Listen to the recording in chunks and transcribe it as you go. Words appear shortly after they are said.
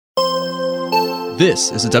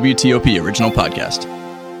This is a WTOP original podcast.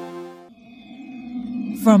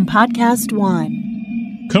 From Podcast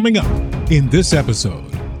One. Coming up in this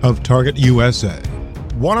episode of Target USA.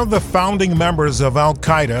 One of the founding members of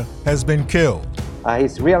Al-Qaida has been killed.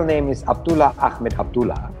 His real name is Abdullah Ahmed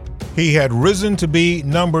Abdullah. He had risen to be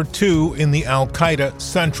number 2 in the Al-Qaida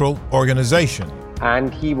Central Organization.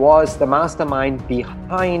 And he was the mastermind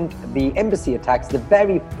behind the embassy attacks, the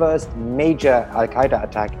very first major Al-Qaida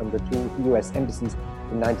attack on the 2 U.S. embassies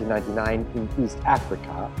in 1999 in East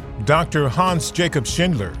Africa. Dr. Hans Jacob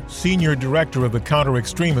Schindler, Senior Director of the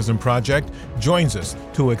Counter-Extremism Project, joins us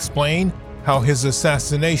to explain how his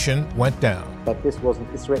assassination went down. That this was an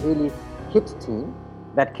Israeli hit team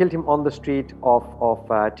that killed him on the street of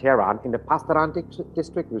Tehran in the Pastaran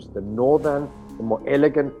district, which is the northern, the more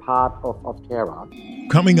elegant part of Tehran.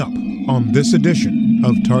 Coming up on this edition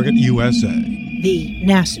of Target USA, The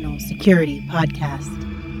National Security Podcast.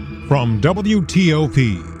 From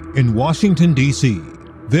WTOP in Washington, D.C.,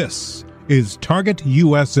 this is Target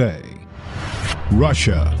USA.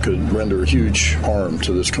 Russia could render huge harm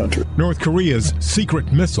to this country. North Korea's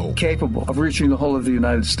secret missile. Capable of reaching the whole of the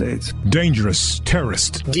United States. Dangerous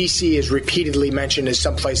terrorist. D.C. is repeatedly mentioned as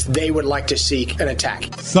someplace they would like to seek an attack.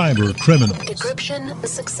 Cyber criminals. Decryption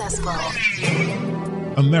successful.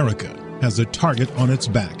 America has a target on its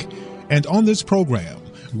back. And on this program,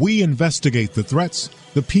 we investigate the threats,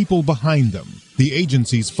 the people behind them, the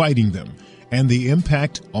agencies fighting them, and the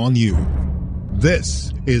impact on you.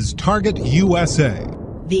 This is Target USA,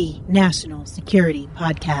 the National Security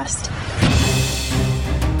Podcast.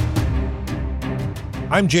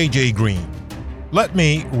 I'm JJ Green. Let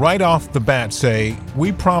me right off the bat say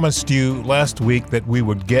we promised you last week that we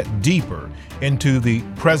would get deeper into the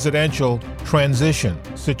presidential transition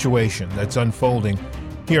situation that's unfolding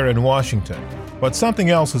here in Washington. But something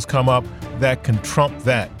else has come up that can trump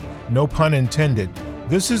that. No pun intended.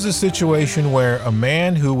 This is a situation where a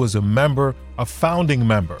man who was a founding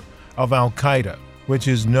member of Al-Qaida, which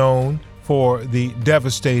is known for the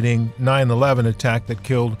devastating 9/11 attack that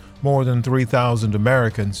killed more than 3,000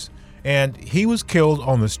 Americans, and he was killed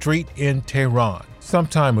on the street in Tehran some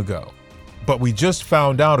time ago. But we just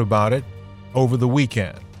found out about it over the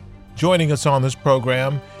weekend. Joining us on this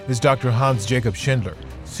program is Dr. Hans Jacob Schindler,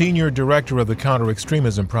 Senior Director of the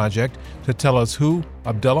Counter-Extremism Project, to tell us who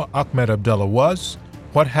Abdullah Ahmed Abdullah was,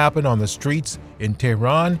 what happened on the streets in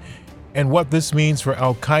Tehran, and what this means for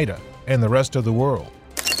Al-Qaida and the rest of the world.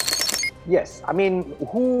 Yes, I mean,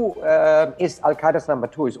 who is Al-Qaeda's number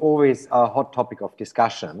 2 is always a hot topic of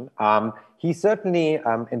discussion. He certainly,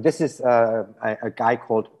 and this is a guy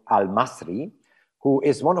called al-Masri, who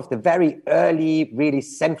is one of the very early, really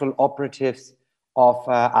central operatives of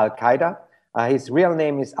Al-Qaeda. His real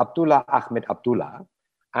name is Abdullah Ahmed Abdullah.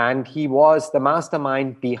 And he was the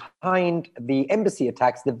mastermind behind the embassy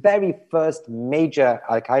attacks, the very first major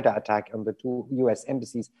Al-Qaeda attack on the 2 U.S.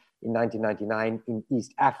 embassies in 1999 in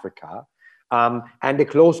East Africa, and a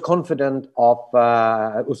close confidant of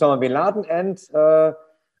Osama bin Laden, and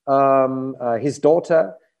his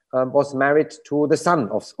daughter was married to the son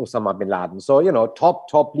of Osama bin Laden. So,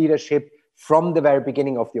 top leadership from the very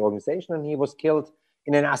beginning of the organization, and he was killed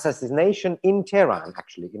in an assassination in Tehran,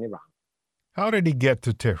 actually, in Iran. How did he get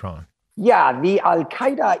to Tehran? Yeah, the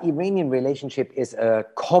Al-Qaeda-Iranian relationship is a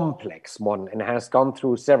complex one and has gone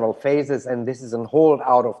through several phases, and this is a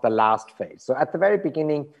holdout of the last phase. So at the very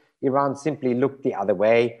beginning, Iran simply looked the other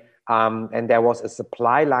way, and there was a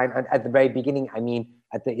supply line. And at the very beginning, I mean,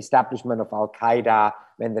 at the establishment of Al-Qaeda,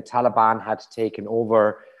 when the Taliban had taken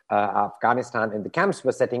over Afghanistan and the camps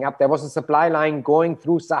were setting up, there was a supply line going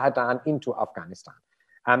through Sahadan into Afghanistan.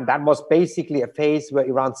 That was basically a phase where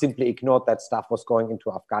Iran simply ignored that stuff was going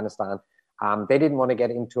into Afghanistan. They didn't want to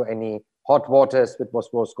get into any hot waters with what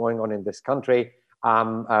was going on in this country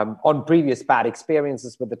on previous bad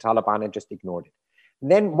experiences with the Taliban, and just ignored it.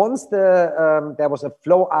 And then once there was a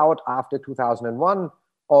flow out after 2001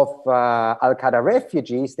 of Al-Qaeda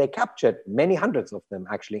refugees, they captured many hundreds of them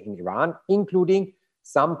actually in Iran, including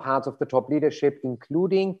some parts of the top leadership,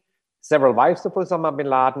 including several wives of Osama bin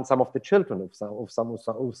Laden, some of the children of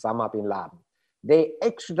Osama bin Laden. They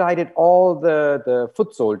extradited all the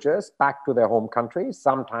foot soldiers back to their home countries,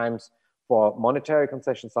 sometimes for monetary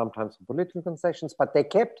concessions, sometimes for political concessions, but they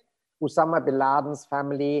kept Osama bin Laden's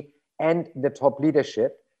family and the top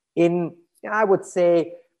leadership in, I would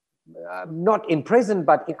say, not in prison,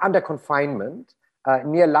 but under confinement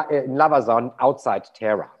near Lavazan outside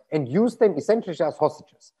Tehran, and used them essentially as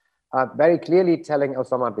hostages. Very clearly telling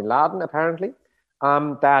Osama bin Laden, apparently,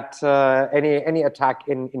 that any attack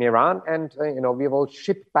in Iran, and we will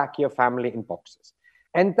ship back your family in boxes.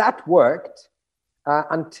 And that worked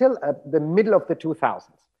until the middle of the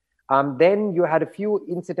 2000s. Then you had a few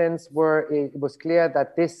incidents where it was clear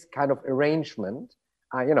that this kind of arrangement,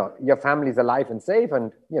 your family is alive and safe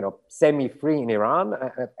and, semi-free in Iran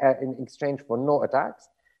in exchange for no attacks,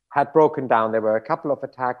 had broken down. There were a couple of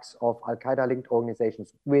attacks of Al-Qaeda-linked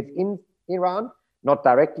organizations within Iran, not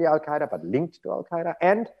directly Al-Qaeda, but linked to Al-Qaeda.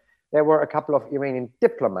 And there were a couple of Iranian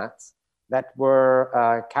diplomats that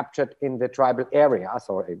were captured in the tribal areas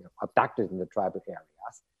or abducted in the tribal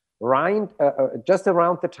areas, just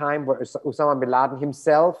around the time where Osama bin Laden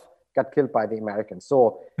himself got killed by the Americans.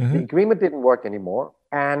 So the agreement didn't work anymore,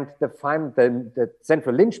 and the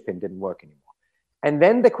central linchpin didn't work anymore. And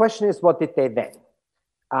then the question is, what did they then?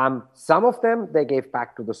 Some of them they gave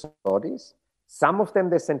back to the Saudis. Some of them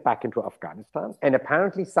they sent back into Afghanistan. And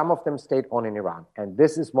apparently some of them stayed on in Iran. And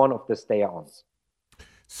this is one of the stay-ons.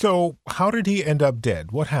 So how did he end up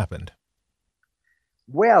dead? What happened?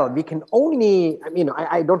 Well, we can only,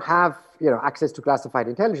 I don't have, access to classified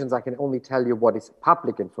intelligence. I can only tell you what is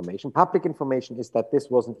public information. Public information is that this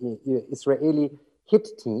was an Israeli hit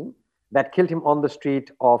team that killed him on the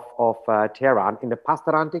street of Tehran in the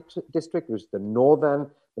Pastaran district, which is the northern,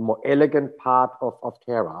 the more elegant part of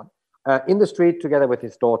Tehran, in the street together with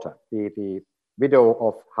his daughter, the widow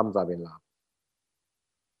of Hamza bin Laden.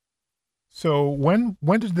 So when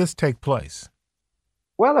did this take place?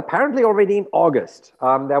 Well, apparently already in August.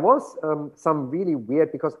 There was some really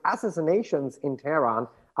weird, because assassinations in Tehran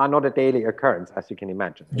are not a daily occurrence, as you can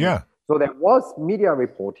imagine. Yeah. So there was media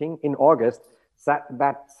reporting in August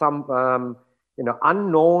that some,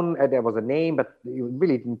 unknown, there was a name, but you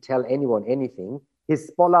really didn't tell anyone anything.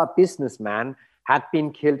 Hezbollah businessman had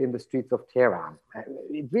been killed in the streets of Tehran.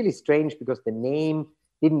 It's really strange because the name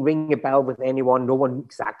didn't ring a bell with anyone. No one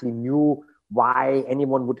exactly knew why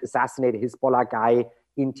anyone would assassinate a Hezbollah guy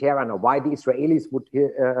in Tehran, or why the Israelis would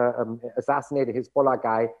assassinate a Hezbollah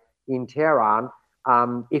guy in Tehran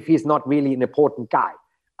if he's not really an important guy.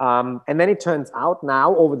 And then it turns out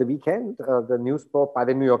now, over the weekend, the news brought by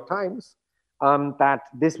the New York Times, that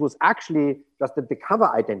this was actually just the cover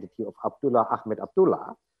identity of Ahmed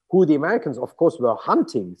Abdullah, who the Americans, of course, were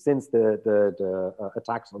hunting since the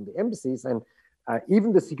attacks on the embassies. And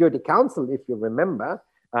even the Security Council, if you remember,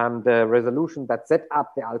 the resolution that set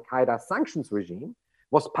up the Al-Qaeda sanctions regime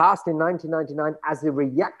was passed in 1999 as a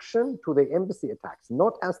reaction to the embassy attacks,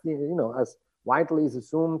 not as as widely is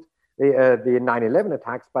assumed the 9/11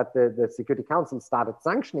 attacks, but the Security Council started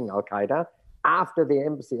sanctioning Al-Qaeda after the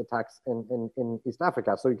embassy attacks in East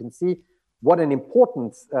Africa. So you can see what an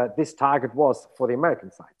importance this target was for the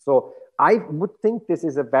American side. So I would think this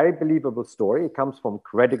is a very believable story. It comes from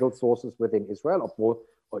credible sources within Israel.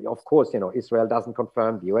 Of course, Israel doesn't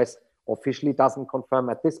confirm, the US officially doesn't confirm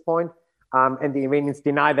at this point. And the Iranians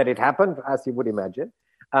deny that it happened, as you would imagine.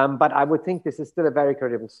 But I would think this is still a very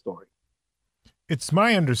credible story. It's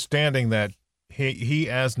my understanding that he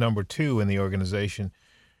as number two in the organization,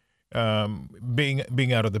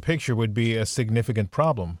 being out of the picture would be a significant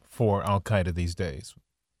problem for Al-Qaeda these days.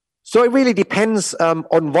 So it really depends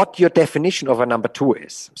on what your definition of a number two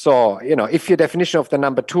is. So, if your definition of the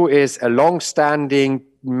number two is a long-standing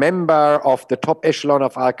member of the top echelon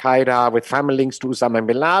of Al-Qaeda with family links to Osama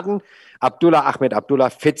bin Laden, Ahmed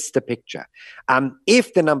Abdullah fits the picture.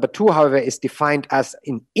 If the number two, however, is defined as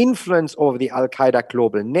an influence over the Al-Qaeda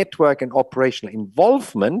global network and operational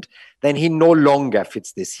involvement, then he no longer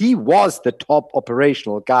fits this. He was the top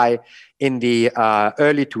operational guy in the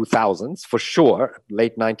early 2000s, for sure,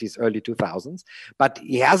 late 90s, early 2000s, but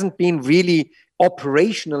he hasn't been really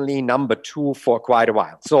operationally number two for quite a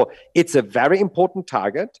while. So it's a very important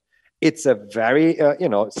target. It's a very,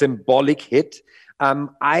 symbolic hit.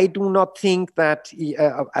 I do not think that,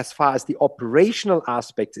 as far as the operational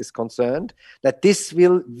aspect is concerned, that this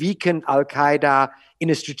will weaken Al-Qaeda in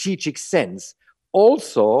a strategic sense.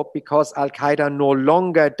 Also, because Al-Qaeda no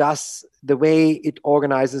longer does the way it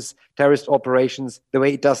organizes terrorist operations the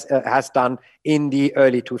way it has done in the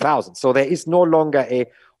early 2000s. So there is no longer a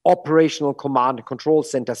operational command and control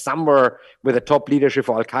center somewhere with the top leadership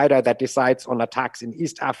of Al-Qaeda that decides on attacks in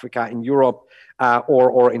East Africa, in Europe,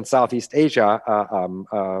 or in Southeast Asia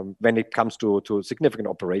when it comes to significant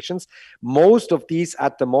operations. Most of these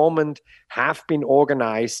at the moment have been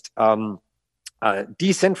organized,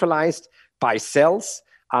 decentralized by cells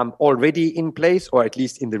already in place, or at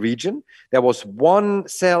least in the region. There was one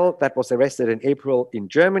cell that was arrested in April in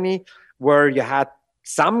Germany, where you had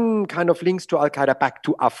some kind of links to Al-Qaeda back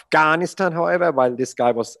to Afghanistan, however, while this guy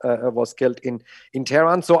was killed in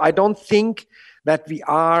Tehran. So I don't think that we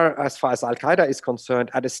are, as far as Al-Qaeda is concerned,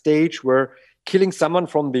 at a stage where killing someone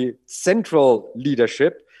from the central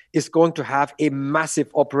leadership is going to have a massive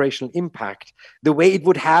operational impact, the way it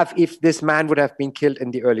would have if this man would have been killed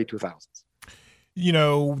in the early 2000s. You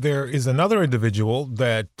know, there is another individual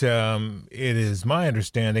that it is my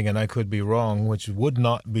understanding, and I could be wrong, which would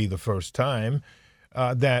not be the first time,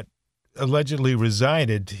 that allegedly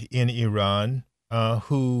resided in Iran,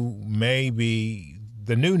 who may be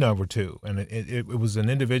the new number two. And it was an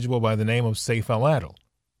individual by the name of Saif al-Adil.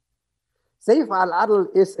 Saif al-Adil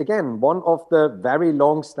is, again, one of the very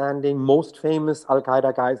long-standing, most famous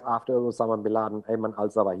al-Qaeda guys after Osama bin Laden, Ayman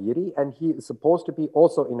al-Zawahiri, and he is supposed to be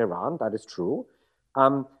also in Iran. That is true.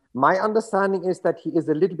 My understanding is that he is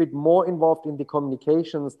a little bit more involved in the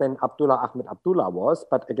communications than Abdullah Ahmed Abdullah was.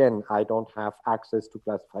 But again, I don't have access to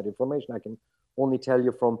classified information. I can only tell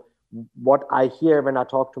you from what I hear when I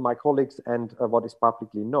talk to my colleagues and what is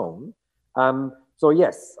publicly known. So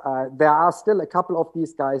yes, there are still a couple of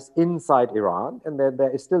these guys inside Iran, and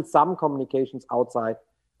there is still some communications outside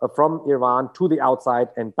from Iran to the outside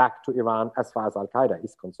and back to Iran as far as Al-Qaeda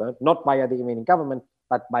is concerned, not via the Iranian government,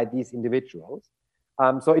 but by these individuals.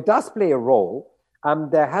 So it does play a role.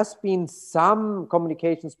 There has been some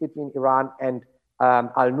communications between Iran and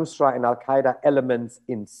al-Nusra and Al-Qaeda elements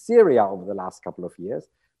in Syria over the last couple of years.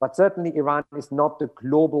 But certainly Iran is not the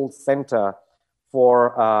global center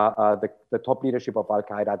for the top leadership of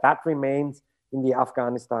Al-Qaeda. That remains in the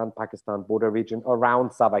Afghanistan-Pakistan border region around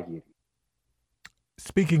Zawahiri.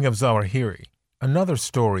 Speaking of Zawahiri, another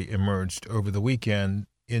story emerged over the weekend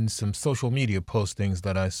in some social media postings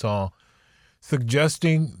that I saw,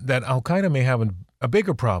 suggesting that Al-Qaeda may have a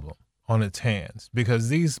bigger problem on its hands, because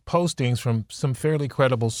these postings from some fairly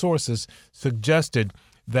credible sources suggested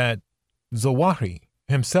that Zawahiri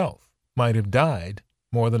himself might have died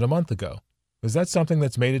more than a month ago. Is that something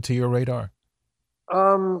that's made it to your radar?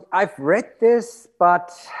 I've read this,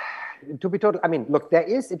 but to be total, I mean, look, there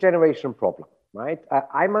is a generation problem, right?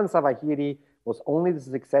 Ayman Zawahiri was only the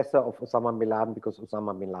successor of Osama bin Laden because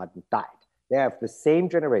Osama bin Laden died. They have the same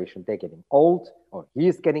generation. They're getting old, or he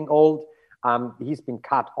is getting old. He's been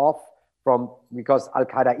cut off from, because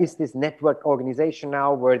Al-Qaeda is this network organization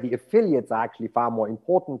now where the affiliates are actually far more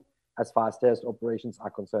important as far as terrorist operations are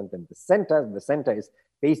concerned than the center. The center is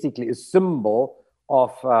basically a symbol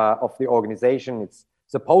of the organization. It's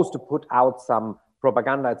supposed to put out some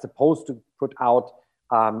propaganda. It's supposed to put out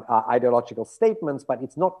ideological statements, but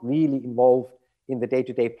it's not really involved in the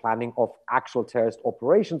day-to-day planning of actual terrorist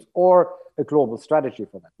operations or a global strategy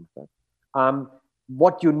for that matter.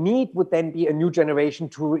 What you need would then be a new generation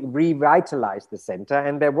to revitalize the center.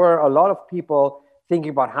 And there were a lot of people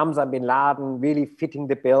thinking about Hamza bin Laden really fitting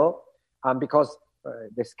the bill, because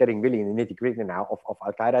this is getting really in the nitty-gritty now of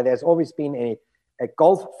Al-Qaeda. There's always been a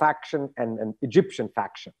Gulf faction and an Egyptian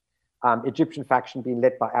faction. Egyptian faction being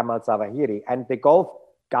led by Ahmad Zawahiri. And the Gulf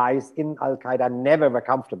guys in Al-Qaeda never were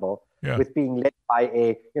comfortable with being led by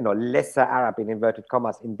a lesser Arab, in inverted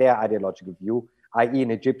commas, in their ideological view, i.e.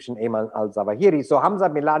 an Egyptian Ayman al-Zawahiri. So Hamza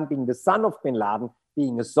bin Laden, being the son of bin Laden,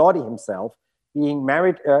 being a Saudi himself, being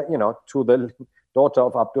married to the daughter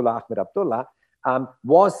of Abdullah Ahmed Abdullah,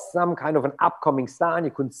 was some kind of an upcoming star. And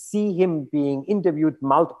you could see him being interviewed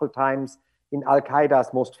multiple times in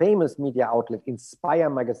Al-Qaeda's most famous media outlet, Inspire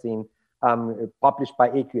magazine, published by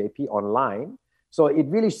AQAP online. So it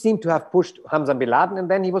really seemed to have pushed Hamza bin Laden,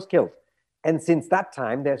 and then he was killed. And since that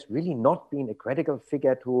time, there's really not been a credible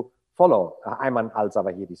figure to follow Ayman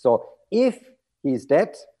al-Zawahiri. So if he's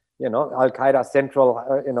dead, Al-Qaeda Central,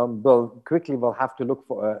 will have to look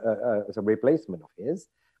for a replacement of his.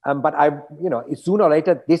 But sooner or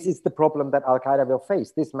later, this is the problem that Al-Qaeda will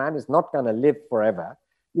face. This man is not going to live forever,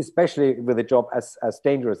 especially with a job as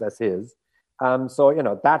dangerous as his.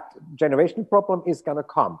 That generational problem is going to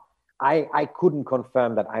come. I couldn't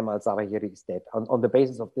confirm that Ayman al-Zawahiri is dead. On the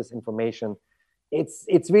basis of this information,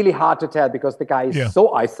 it's really hard to tell, because the guy is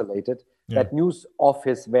so isolated that news of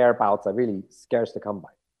his whereabouts are really scarce to come by.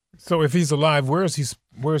 So if he's alive, where is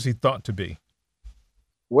he thought to be?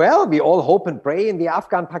 Well, we all hope and pray in the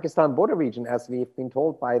Afghan-Pakistan border region, as we've been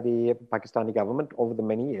told by the Pakistani government over the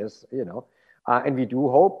many years, and we do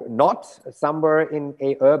hope not somewhere in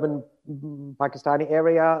a urban Pakistani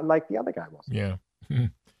area like the other guy was. Yeah.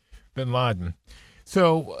 Bin Laden.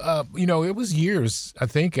 So, it was years, I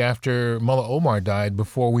think, after Mullah Omar died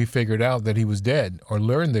before we figured out that he was dead, or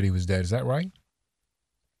learned that he was dead. Is that right?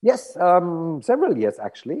 Yes, several years,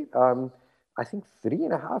 actually. I think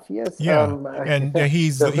 3.5 years. Yeah, and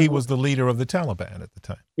he was the leader of the Taliban at the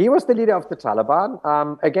time. He was the leader of the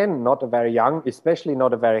Taliban. Again, not a very young, especially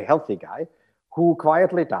not a very healthy guy, who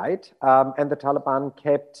quietly died. And the Taliban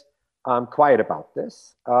kept quiet about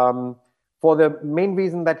this. For the main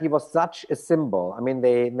reason that he was such a symbol. I mean,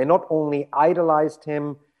 they not only idolized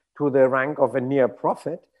him, to the rank of a near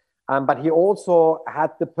prophet. But he also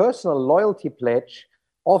had the personal loyalty pledge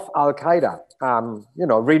of Al-Qaeda,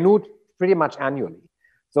 renewed pretty much annually.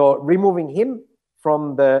 So removing him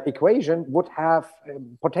from the equation would have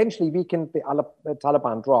potentially weakened the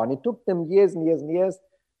Taliban draw. And it took them years and years and years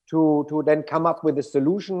to then come up with a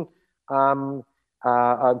solution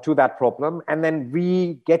to that problem, and then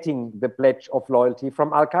re-getting the pledge of loyalty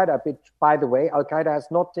from Al-Qaeda, which, by the way, Al-Qaeda has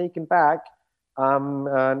not taken back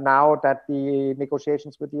now that the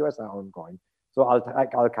negotiations with the US are ongoing. So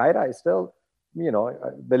Al-Qaeda is still,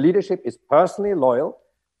 the leadership is personally loyal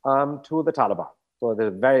to the Taliban. So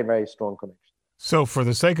there's a very, very strong connection. So for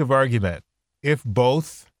the sake of argument, if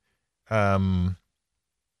both Ahmed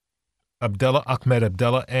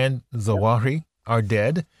Abdullah and Zawahiri are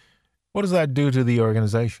dead, what does that do to the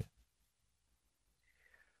organization?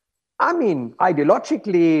 I mean,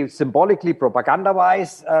 ideologically, symbolically,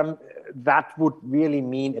 propaganda-wise, that would really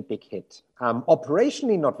mean a big hit.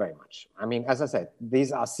 Operationally, not very much. I mean, as I said,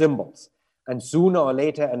 these are symbols. And sooner or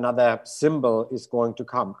later, another symbol is going to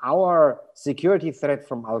come. Our security threat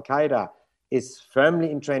from Al-Qaeda is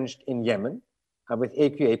firmly entrenched in Yemen with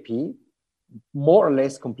AQAP, more or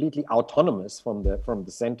less completely autonomous from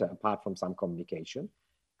the center, apart from some communication.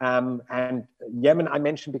 And Yemen, I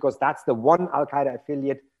mentioned because that's the one Al-Qaeda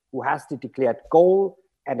affiliate who has the declared goal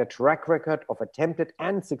and a track record of attempted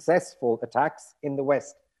and successful attacks in the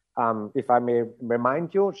West. If I may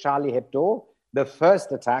remind you, Charlie Hebdo, the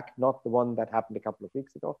first attack, not the one that happened a couple of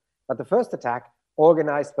weeks ago, but the first attack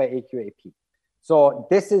organized by AQAP. So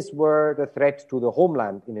this is where the threat to the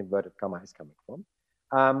homeland, in inverted commas, is coming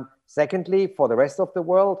from. Secondly, for the rest of the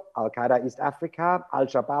world, Al-Qaeda East Africa,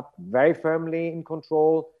 Al-Shabaab very firmly in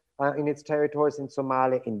control in its territories in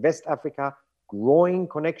Somalia, in West Africa, growing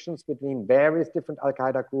connections between various different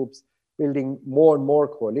Al-Qaeda groups, building more and more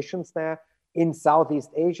coalitions there. In Southeast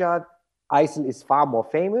Asia, ISIL is far more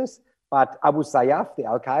famous, but Abu Sayyaf, the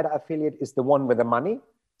Al-Qaeda affiliate, is the one with the money,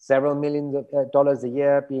 several millions of dollars a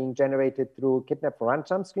year being generated through kidnap for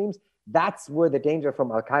ransom schemes. That's where the danger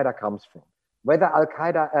from Al-Qaeda comes from. Whether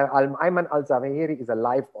Ayman al-Zawahiri is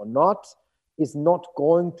alive or not is not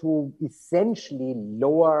going to essentially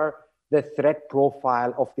lower the threat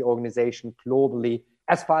profile of the organization globally,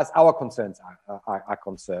 as far as our concerns are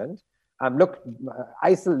concerned. Look,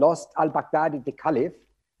 ISIL lost al-Baghdadi, the caliph,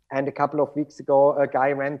 and a couple of weeks ago, a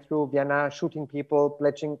guy ran through Vienna shooting people,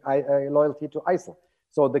 pledging loyalty to ISIL.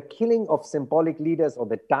 So the killing of symbolic leaders or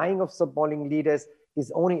the dying of symbolic leaders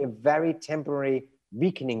is only a very temporary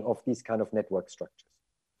weakening of these kind of network structures.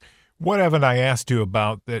 What haven't I asked you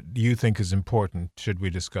about that you think is important, should we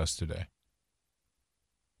discuss today?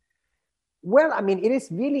 Well, I mean, it is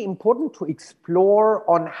really important to explore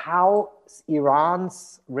on how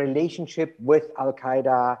Iran's relationship with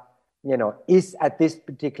Al-Qaeda, is at this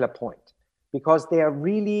particular point, because they are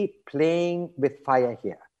really playing with fire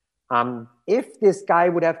here. If this guy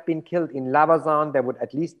would have been killed in Lavazan, there would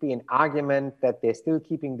at least be an argument that they're still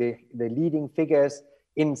keeping the leading figures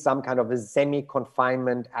in some kind of a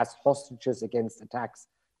semi-confinement as hostages against attacks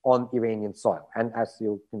on Iranian soil. And as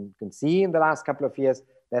you can see in the last couple of years,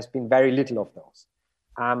 there's been very little of those.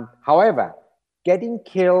 However, getting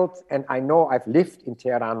killed, and I know I've lived in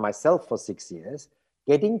Tehran myself for 6 years,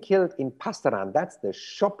 getting killed in Pastaran, that's the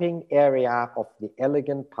shopping area of the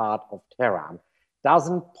elegant part of Tehran,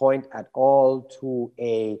 doesn't point at all to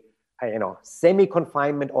a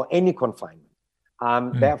semi-confinement or any confinement.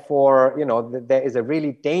 Therefore, there is a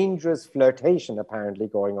really dangerous flirtation apparently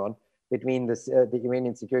going on between the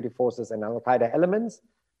Iranian security forces and Al-Qaeda elements.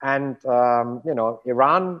 And,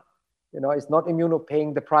 Iran, is not immune of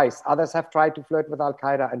paying the price. Others have tried to flirt with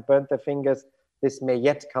Al-Qaeda and burnt their fingers. This may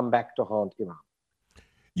yet come back to haunt Iran.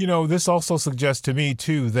 This also suggests to me,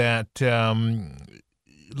 too, that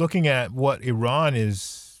looking at what Iran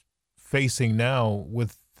is facing now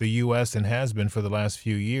with the U.S. and has been for the last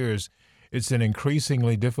few years, it's an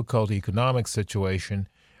increasingly difficult economic situation.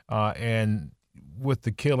 And with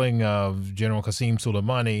the killing of General Qasem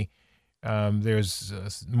Soleimani,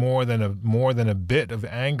 there's more than a bit of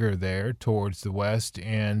anger there towards the West,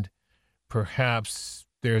 and perhaps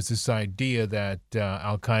there's this idea that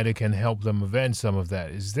Al-Qaeda can help them avenge some of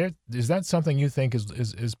that. Is that something you think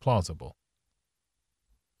is plausible?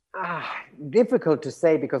 Difficult to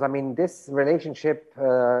say, because this relationship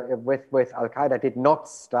with Al-Qaeda did not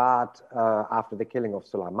start after the killing of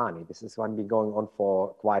Soleimani. This is been going on for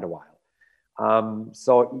quite a while.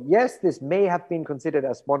 So yes, this may have been considered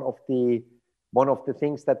as one of the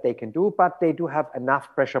things that they can do, but they do have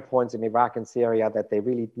enough pressure points in Iraq and Syria that they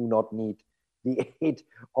really do not need the aid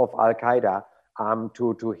of Al-Qaeda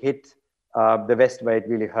to hit the West where it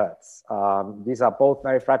really hurts. These are both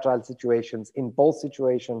very fragile situations. In both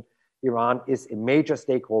situations, Iran is a major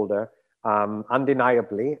stakeholder,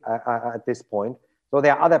 undeniably, at this point. So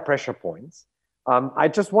there are other pressure points. I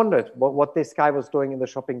just wondered what this guy was doing in the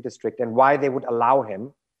shopping district and why they would allow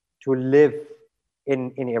him to live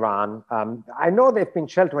in Iran. I know they've been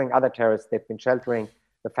sheltering other terrorists. They've been sheltering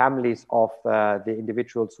the families of the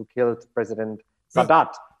individuals who killed President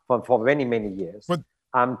Sadat for many, many years,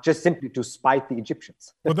 just simply to spite the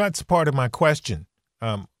Egyptians. Well, that's part of my question,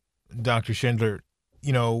 Dr. Schindler.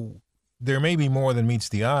 You know, there may be more than meets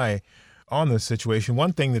the eye on this situation.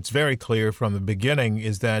 One thing that's very clear from the beginning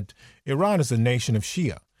is that Iran is a nation of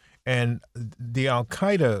Shia, and the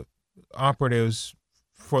Al-Qaeda operatives,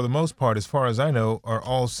 for the most part, as far as I know, are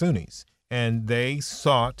all Sunnis, and they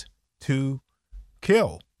sought to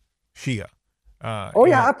kill Shia.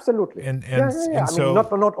 Absolutely. And I so,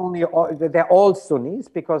 mean, not only they're all Sunnis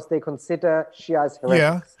because they consider Shia as heretics.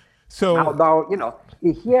 Yeah. So now, you know,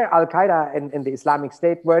 here Al-Qaeda and the Islamic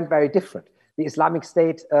State weren't very different. The Islamic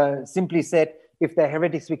State simply said, if they're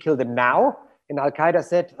heretics, we kill them now. And Al-Qaeda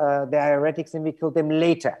said, they're heretics and we kill them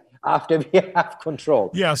later, after we have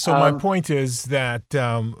control. Yeah, so my point is that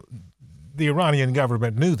the Iranian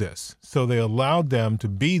government knew this. So they allowed them to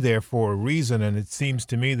be there for a reason. And it seems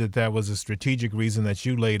to me that that was a strategic reason that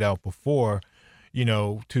you laid out before, you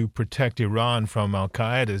know, to protect Iran from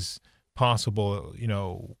Al-Qaeda's possible, you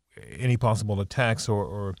know, any possible attacks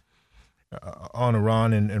or on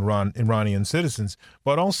Iran and Iranian citizens,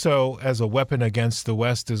 but also as a weapon against the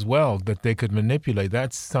West as well, that they could manipulate.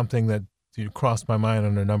 That's something that crossed my mind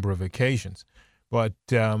on a number of occasions. But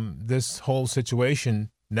this whole situation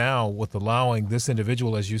now with allowing this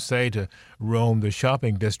individual, as you say, to roam the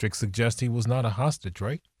shopping district suggests he was not a hostage,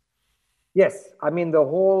 right? Yes. I mean, the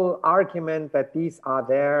whole argument that these are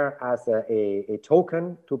there as a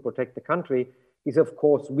token to protect the country is, of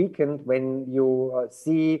course, weakened when you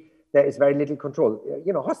see there is very little control.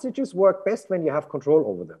 You know, hostages work best when you have control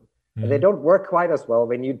over them. Mm-hmm. And they don't work quite as well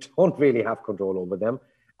when you don't really have control over them.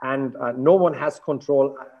 And no one has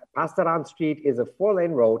control. Pastaran Street is a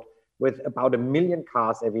 4-lane road with about 1 million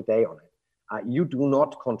cars every day on it. You do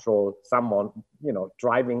not control someone, you know,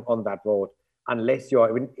 driving on that road unless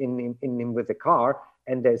you're in with the car.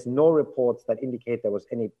 And there's no reports that indicate there was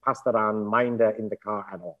any Pastaran minder in the car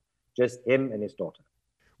at all. Just him and his daughter.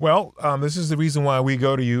 Well, this is the reason why we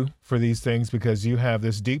go to you for these things, because you have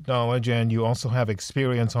this deep knowledge and you also have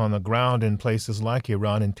experience on the ground in places like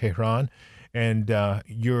Iran and Tehran. And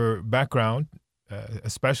your background,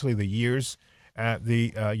 especially the years at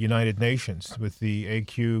the United Nations with the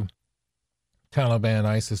AQ Taliban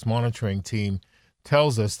ISIS monitoring team,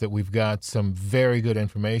 tells us that we've got some very good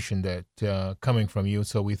information that coming from you.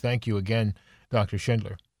 So we thank you again, Dr.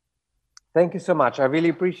 Schindler. Thank you so much. I really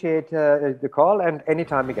appreciate the call, and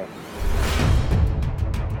anytime again.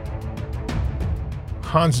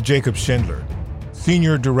 Hans Jacob Schindler,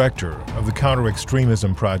 Senior Director of the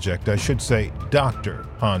Counter-Extremism Project, I should say Dr.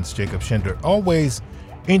 Hans Jacob Schindler. Always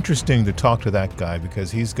interesting to talk to that guy because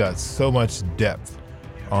he's got so much depth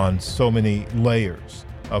on so many layers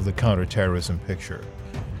of the counterterrorism picture.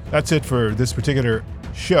 That's it for this particular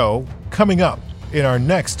show. Coming up in our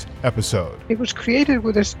next episode. It was created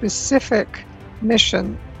with a specific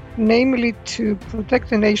mission, namely to protect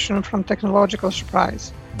the nation from technological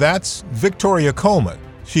surprise. That's Victoria Coleman.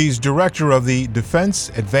 She's director of the Defense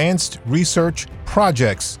Advanced Research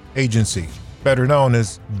Projects Agency, better known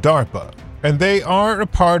as DARPA. And they are a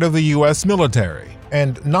part of the U.S. military.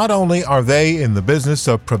 And not only are they in the business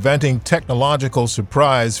of preventing technological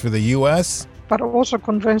surprise for the U.S., but also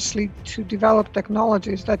conversely to develop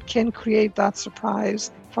technologies that can create that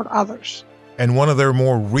surprise for others. And one of their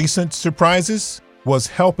more recent surprises was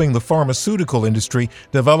helping the pharmaceutical industry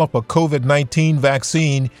develop a COVID-19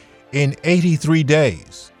 vaccine in 83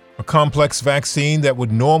 days, a complex vaccine that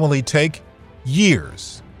would normally take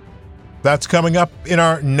years. That's coming up in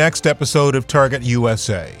our next episode of Target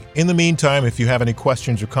USA. In the meantime, if you have any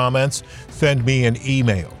questions or comments, send me an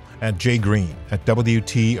email at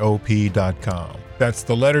jgreen@wtop.com. That's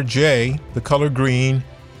the letter J, the color green,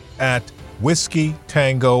 at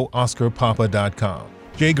whiskeytangooscarpapa.com.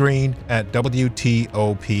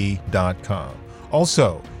 jgreen@wtop.com.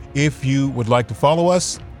 Also, if you would like to follow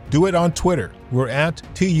us, do it on Twitter. We're at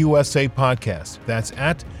TUSA Podcast. That's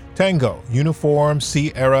at Tango Uniform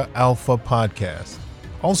Sierra Alpha Podcast.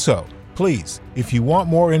 Also, please, if you want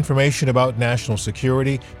more information about national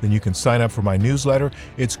security, then you can sign up for my newsletter.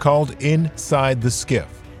 It's called Inside the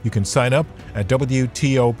Skiff. You can sign up at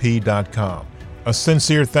WTOP.com. A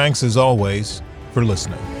sincere thanks, as always, for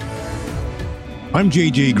listening. I'm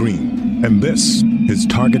J.J. Green. And this is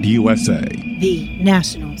Target USA, the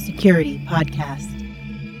National Security Podcast.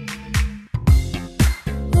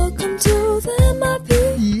 Welcome to the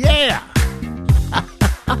MIP. Yeah!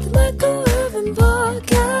 The Michael Irvin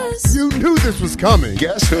Podcast. You knew this was coming.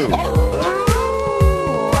 Guess who?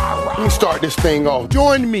 Let me start this thing off.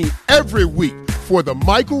 Join me every week for the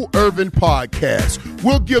Michael Irvin Podcast.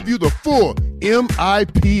 We'll give you the full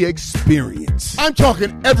MIP experience. I'm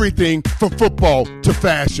talking everything from football to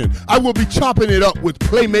fashion. I will be chopping it up with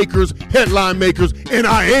playmakers, headline makers, and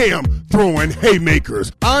I am throwing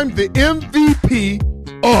haymakers. I'm the MVP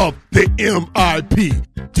of the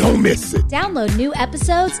MIP. Don't miss it. Download new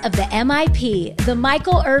episodes of the MIP, the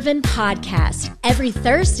Michael Irvin Podcast, every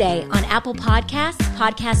Thursday on Apple Podcasts,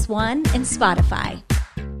 Podcast One, and Spotify.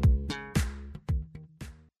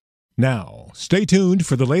 Now, stay tuned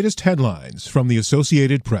for the latest headlines from the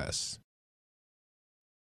Associated Press.